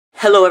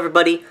Hello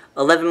everybody,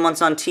 11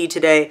 months on T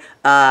today.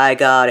 I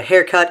got a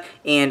haircut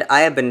and I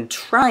have been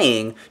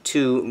trying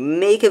to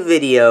make a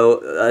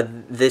video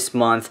this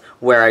month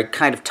where I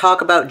kind of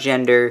talk about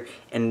gender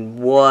and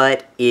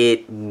what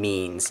it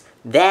means.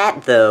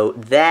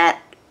 That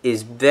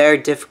is very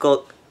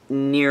difficult,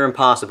 near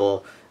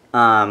impossible.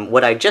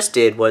 What I just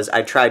did was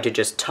I tried to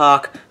just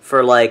talk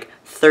for like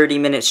 30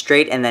 minutes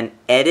straight and then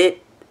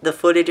edit the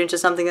footage into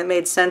something that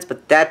made sense,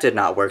 but that did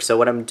not work. So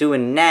what I'm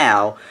doing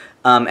now,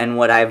 and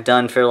what I've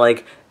done for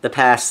like the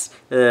past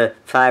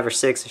 5 or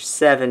 6 or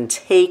 7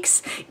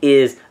 takes,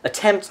 is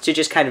attempt to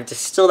just kind of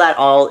distill that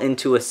all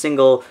into a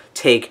single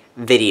take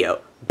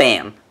video.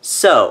 Bam.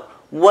 So,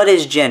 what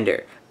is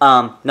gender?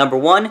 Number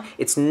one,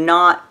 it's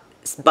not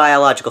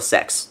biological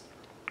sex.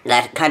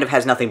 That kind of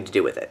has nothing to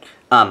do with it.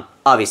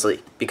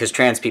 Obviously, because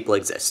trans people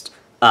exist.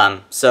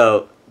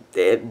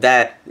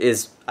 That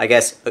is, I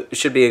guess,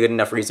 should be a good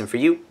enough reason for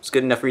you. It's a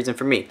good enough reason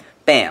for me.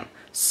 Bam.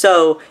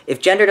 So, if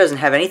gender doesn't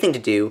have anything to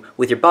do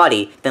with your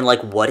body, then,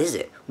 like, what is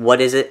it?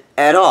 What is it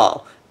at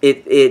all?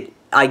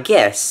 I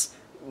guess,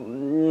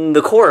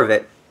 the core of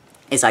it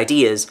is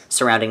ideas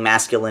surrounding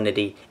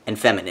masculinity and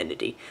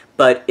femininity.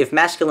 But if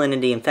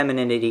masculinity and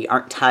femininity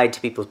aren't tied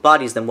to people's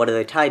bodies, then what are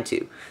they tied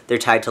to? They're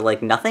tied to,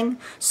 like, nothing?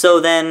 So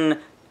then,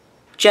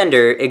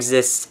 gender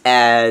exists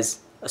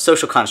as a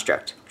social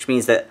construct, which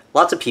means that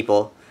lots of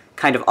people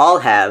kind of all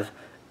have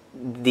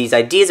these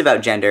ideas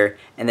about gender,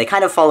 and they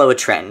kind of follow a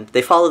trend.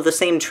 They follow the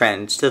same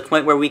trend to the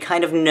point where we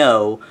kind of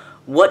know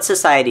what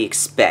society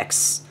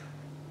expects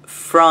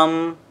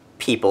from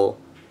people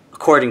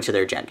according to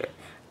their gender.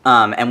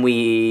 And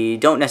we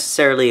don't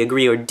necessarily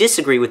agree or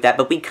disagree with that,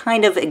 but we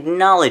kind of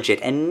acknowledge it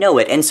and know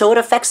it, and so it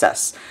affects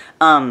us.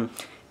 And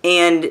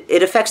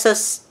it affects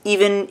us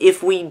even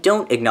if we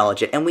don't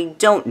acknowledge it, and we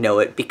don't know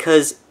it,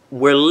 because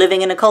we're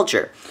living in a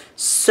culture.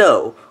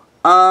 So,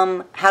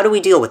 how do we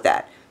deal with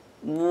that?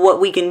 What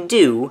we can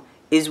do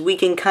is we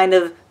can kind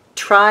of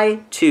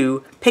try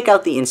to pick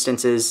out the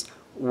instances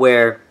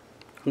where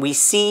we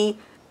see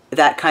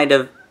that kind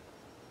of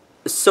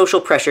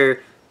social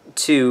pressure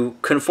to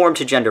conform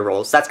to gender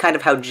roles. That's kind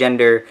of how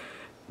gender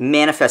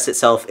manifests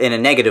itself in a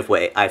negative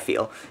way, I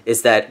feel,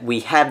 is that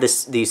we have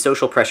these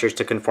social pressures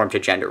to conform to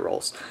gender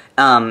roles.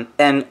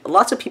 And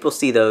lots of people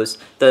see those.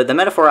 The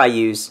metaphor I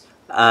use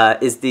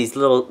is these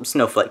little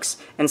snowflakes.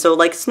 And so,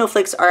 like,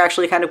 snowflakes are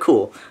actually kind of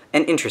cool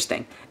and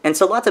interesting. And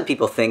so lots of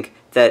people think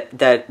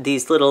that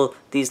these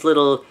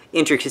little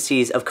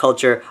intricacies of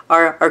culture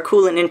are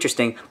cool and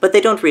interesting, but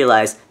they don't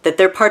realize that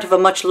they're part of a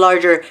much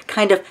larger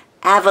kind of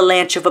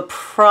avalanche of a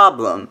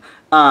problem.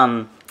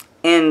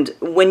 And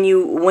when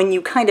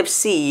you kind of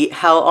see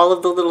how all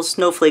of the little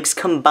snowflakes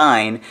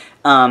combine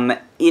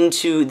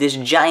into this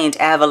giant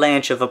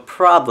avalanche of a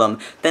problem,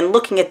 then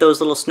looking at those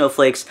little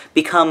snowflakes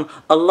become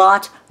a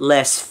lot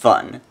less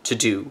fun to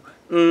do.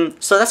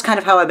 So that's kind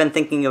of how I've been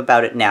thinking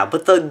about it now.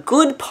 But the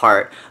good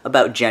part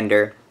about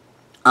gender,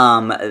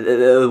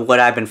 what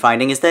I've been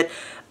finding, is that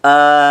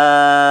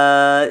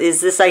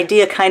is this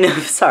idea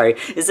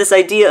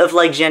of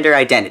like gender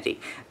identity.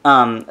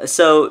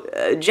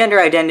 Gender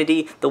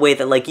identity, the way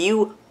that, like,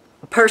 you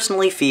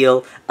personally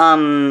feel,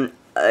 in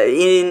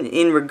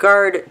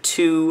regard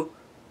to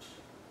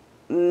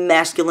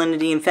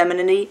masculinity and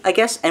femininity, I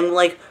guess, and,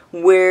 like,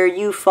 where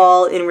you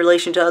fall in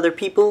relation to other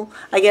people,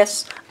 I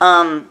guess.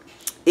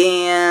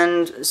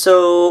 And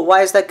so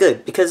why is that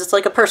good? Because it's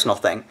like a personal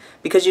thing.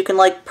 Because you can,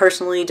 like,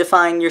 personally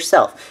define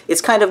yourself.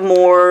 It's kind of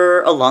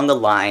more along the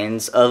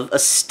lines of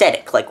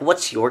aesthetic. Like,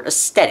 what's your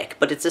aesthetic?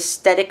 But it's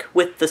aesthetic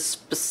with the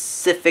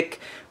specific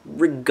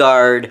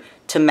regard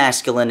to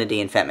masculinity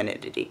and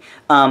femininity.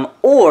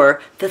 Or,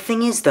 the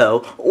thing is,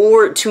 though,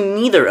 or to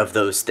neither of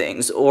those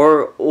things,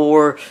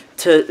 or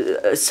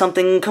to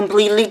something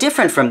completely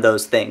different from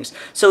those things.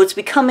 So it's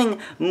becoming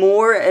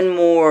more and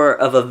more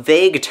of a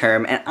vague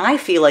term, and I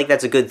feel like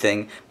that's a good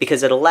thing,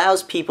 because it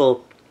allows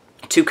people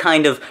to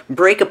kind of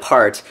break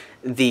apart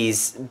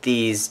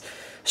these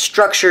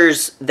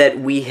structures that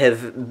we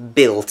have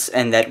built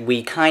and that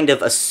we kind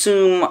of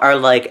assume are,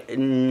 like,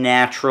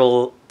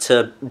 natural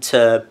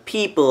to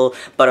people,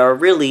 but are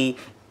really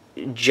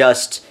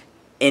just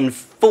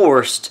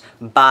enforced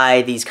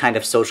by these kind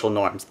of social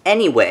norms.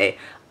 Anyway,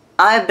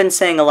 I've been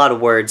saying a lot of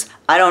words.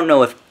 I don't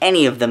know if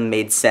any of them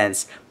made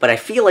sense, but I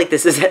feel like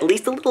this is at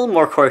least a little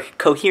more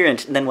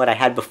coherent than what I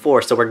had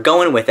before, so we're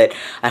going with it.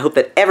 I hope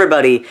that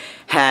everybody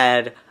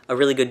had a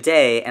really good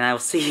day, and I will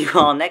see you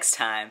all next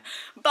time.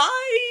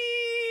 Bye!